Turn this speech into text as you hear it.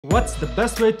What's the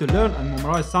best way to learn and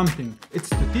memorize something? It's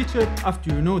to teach it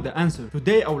after you know the answer.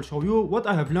 Today I will show you what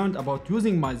I have learned about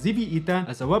using my ZV-E10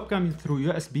 as a webcam through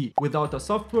USB without a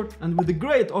software and with a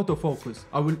great autofocus.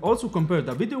 I will also compare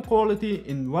the video quality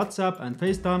in WhatsApp and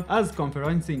FaceTime as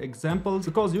conferencing examples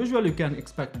because usually you can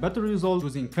expect better results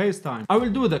using FaceTime. I will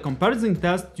do the comparison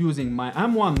test using my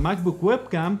M1 MacBook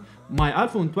webcam, my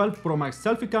iPhone 12 Pro Max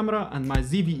selfie camera and my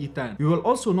ZV-E10. You will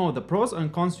also know the pros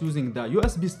and cons using the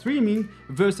USB streaming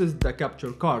versus the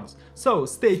capture cards. So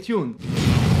stay tuned.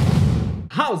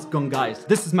 How's it going, guys?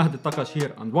 This is mahdi.takach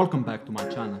here and welcome back to my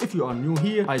channel. If you are new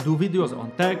here, I do videos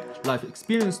on tech, life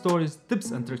experience stories,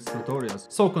 tips and tricks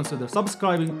tutorials. So consider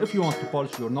subscribing if you want to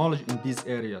polish your knowledge in these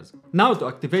areas. Now to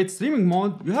activate streaming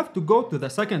mode, you have to go to the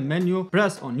second menu,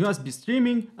 press on USB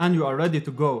streaming and you are ready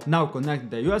to go. Now connect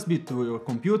the USB to your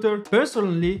computer.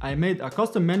 Personally, I made a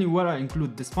custom menu where I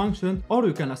include this function, or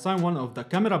you can assign one of the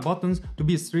camera buttons to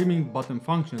be streaming button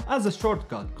function as a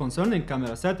shortcut. Concerning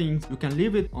camera settings, you can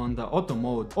leave it on the auto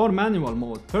mode or manual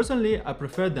mode. Personally, I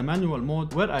prefer the manual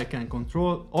mode where I can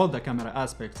control all the camera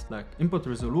aspects like input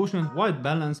resolution, white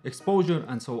balance, exposure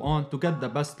and so on to get the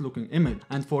best looking image.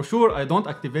 And for sure I don't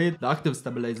activate the active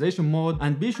stabilization mode,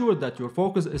 and be sure that your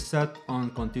focus is set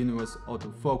on continuous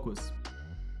autofocus.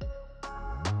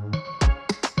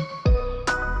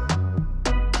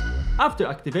 After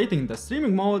activating the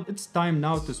streaming mode, it's time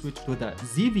now to switch to the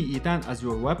ZV-E10 as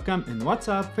your webcam in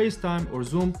WhatsApp, FaceTime or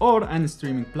Zoom or any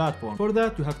streaming platform. For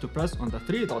that, you have to press on the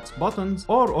three dots buttons,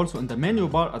 or also in the menu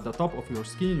bar at the top of your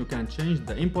screen you can change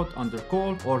the input under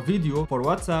call or video for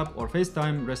WhatsApp or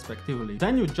FaceTime respectively.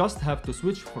 Then you just have to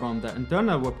switch from the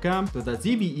internal webcam to the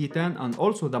ZV-E10 and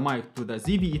also the mic to the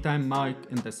ZV-E10 mic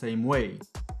in the same way.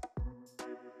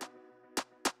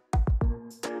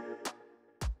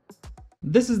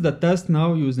 This is the test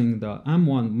now using the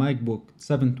M1 MacBook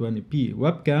 720p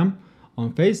webcam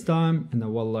on FaceTime in a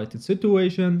well-lighted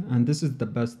situation, and this is the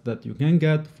best that you can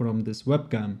get from this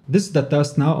webcam. This is the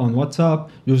test now on WhatsApp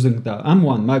using the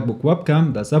M1 MacBook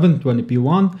webcam, the 720p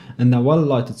one, in a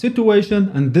well-lighted situation,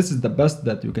 and this is the best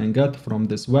that you can get from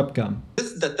this webcam.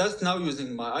 This is the test now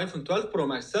using my iPhone 12 Pro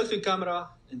Max selfie camera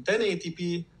in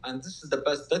 1080p, and this is the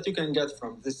best that you can get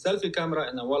from this selfie camera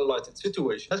in a well-lighted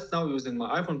situation. Test now using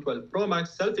my iPhone 12 Pro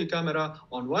Max selfie camera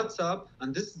on WhatsApp,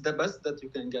 and this is the best that you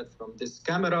can get from this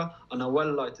camera on a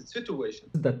well-lighted situation.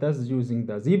 This is the test using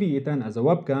the ZV-E10 as a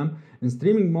webcam in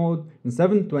streaming mode in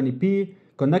 720p,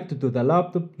 connected to the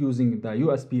laptop using the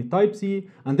USB Type-C,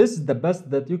 and this is the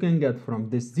best that you can get from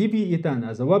this ZV-E10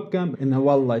 as a webcam in a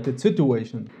well-lighted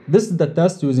situation. This is the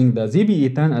test using the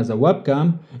ZV-E10 as a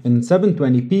webcam in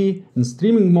 720p in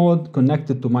streaming mode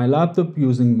connected to my laptop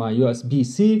using my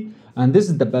USB-C, and this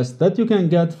is the best that you can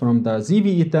get from the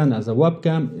ZV-E10 as a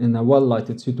webcam in a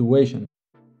well-lighted situation.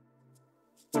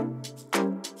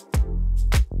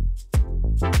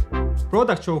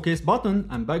 Product showcase button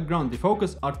and background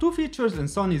defocus are two features in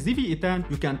Sony ZV-E10.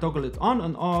 You can toggle it on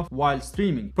and off while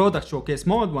streaming. Product showcase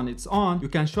mode, when it's on, you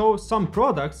can show some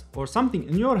products or something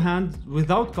in your hand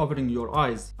without covering your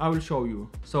eyes. I will show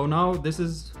you. So now this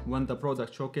is when the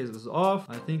product showcase is off.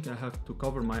 I think I have to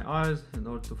cover my eyes in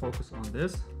order to focus on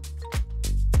this.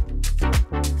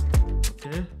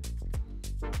 Okay.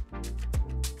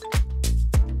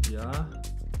 Yeah.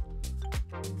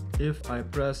 If I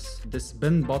press this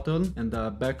bin button in the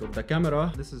back of the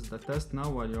camera, this is the test now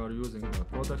while you are using the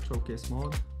product showcase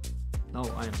mode. Now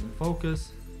I am in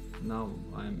focus, now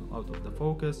I am out of the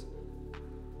focus.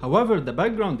 However, the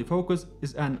background defocus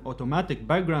is an automatic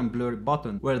background blur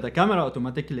button where the camera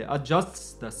automatically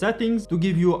adjusts the settings to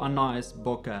give you a nice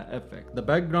bokeh effect. The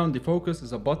background defocus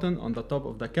is a button on the top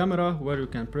of the camera where you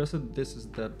can press it. This is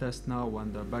the test now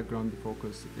when the background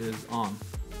defocus is on.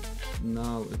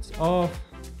 Now it's off.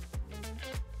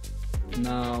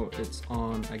 Now it's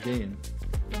on again.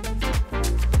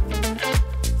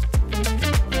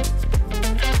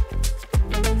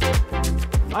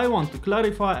 I want to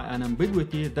clarify an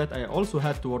ambiguity that I also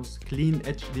had towards clean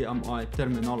HDMI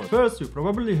terminology. First, you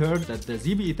probably heard that the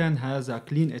ZV-E10 has a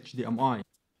clean HDMI.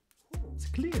 It's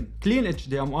clean. Clean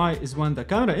HDMI is when the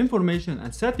camera information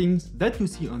and settings that you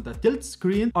see on the tilt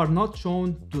screen are not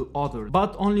shown to others,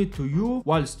 but only to you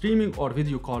while streaming or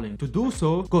video calling. To do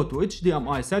so, go to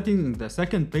HDMI settings in the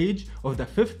second page of the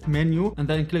fifth menu and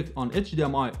then click on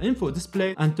HDMI info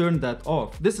display and turn that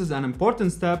off. This is an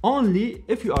important step only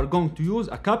if you are going to use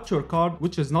a capture card,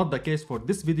 which is not the case for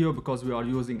this video because we are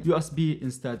using USB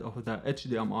instead of the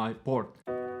HDMI port.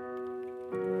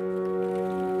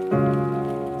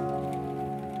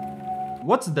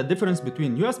 what's the difference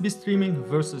between USB streaming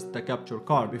versus the capture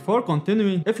card. Before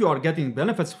continuing, if you are getting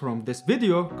benefits from this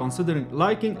video, considering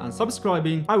liking and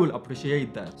subscribing, I will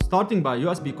appreciate that. Starting by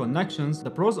USB connections, the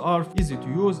pros are easy to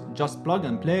use, just plug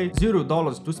and play,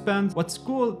 $0 to spend. What's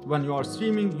cool when you are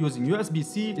streaming using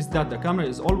USB-C is that the camera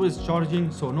is always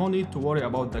charging, so no need to worry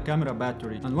about the camera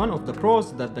battery. And one of the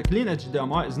pros that the clean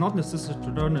HDMI is not necessary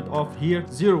to turn it off here,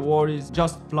 zero worries,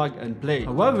 just plug and play.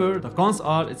 However, the cons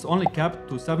are it's only capped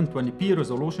to 720p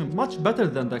resolution, much better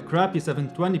than the crappy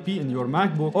 720p in your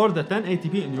MacBook or the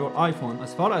 1080p in your iPhone.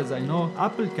 As far as I know,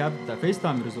 Apple capped the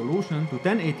FaceTime resolution to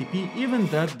 1080p, even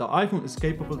that the iPhone is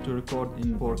capable to record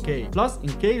in 4K. Plus,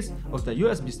 in case of the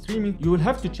USB streaming, you will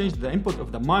have to change the input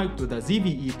of the mic to the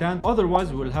ZV-E10,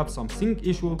 otherwise you will have some sync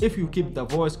issue if you keep the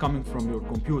voice coming from your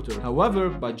computer. However,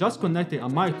 by just connecting a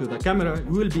mic to the camera,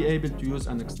 you will be able to use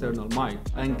an external mic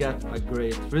and get a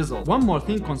great result. One more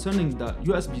thing concerning the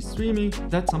USB streaming,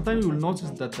 that sometimes you will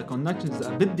notice that the connection is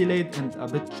a bit delayed and a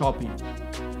bit choppy.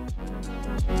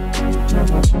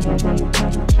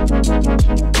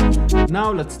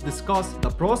 Now let's discuss the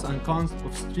pros and cons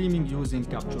of streaming using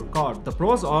capture card. The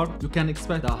pros are you can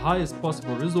expect the highest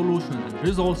possible resolution and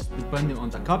results depending on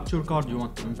the capture card you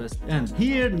want to invest in.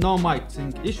 Here, no mic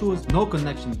sync issues, no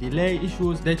connection delay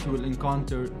issues that you will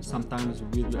encounter sometimes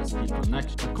with USB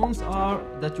connection. The cons are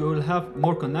that you will have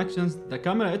more connections. The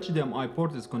camera HDMI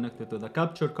port is connected to the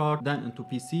capture card than into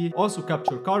PC. Also,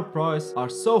 capture card price are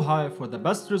so high. For the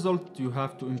best result, you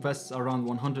have to invest around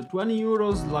 120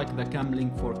 euros like the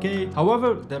Camlink 4K.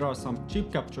 However, there are some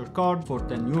cheap capture card for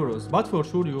 10 euros, but for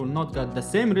sure you will not get the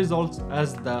same results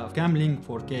as the Camlink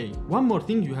 4K. One more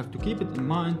thing you have to keep it in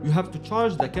mind, you have to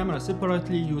charge the camera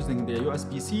separately using the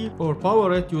USB-C or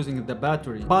power it using the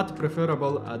battery, but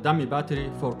preferable a dummy battery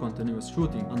for continuous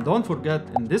shooting. And don't forget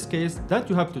in this case that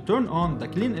you have to turn on the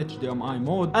clean HDMI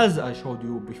mode as I showed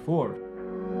you before.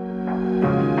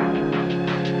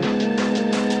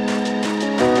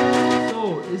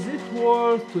 Is it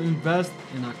worth to invest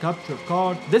in a capture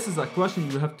card? This is a question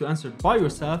you have to answer by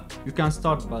yourself. You can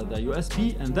start by the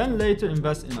USB and then later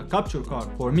invest in a capture card.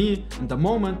 For me, in the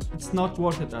moment, it's not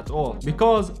worth it at all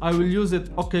because I will use it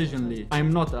occasionally. I'm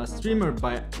not a streamer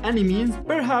by any means.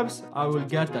 Perhaps I will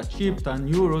get a cheap 10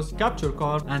 euros capture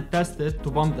card and test it to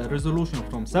bump the resolution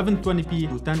from 720p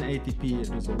to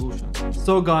 1080p resolution.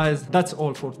 So guys, that's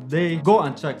all for today. Go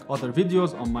and check other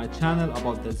videos on my channel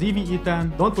about the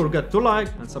ZV-E10. Don't forget to like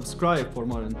and subscribe for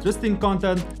more interesting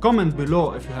content. Comment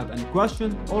below if you have any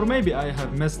question or maybe I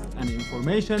have missed any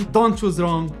information. Don't choose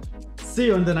wrong. See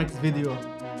you in the next video.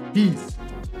 Peace.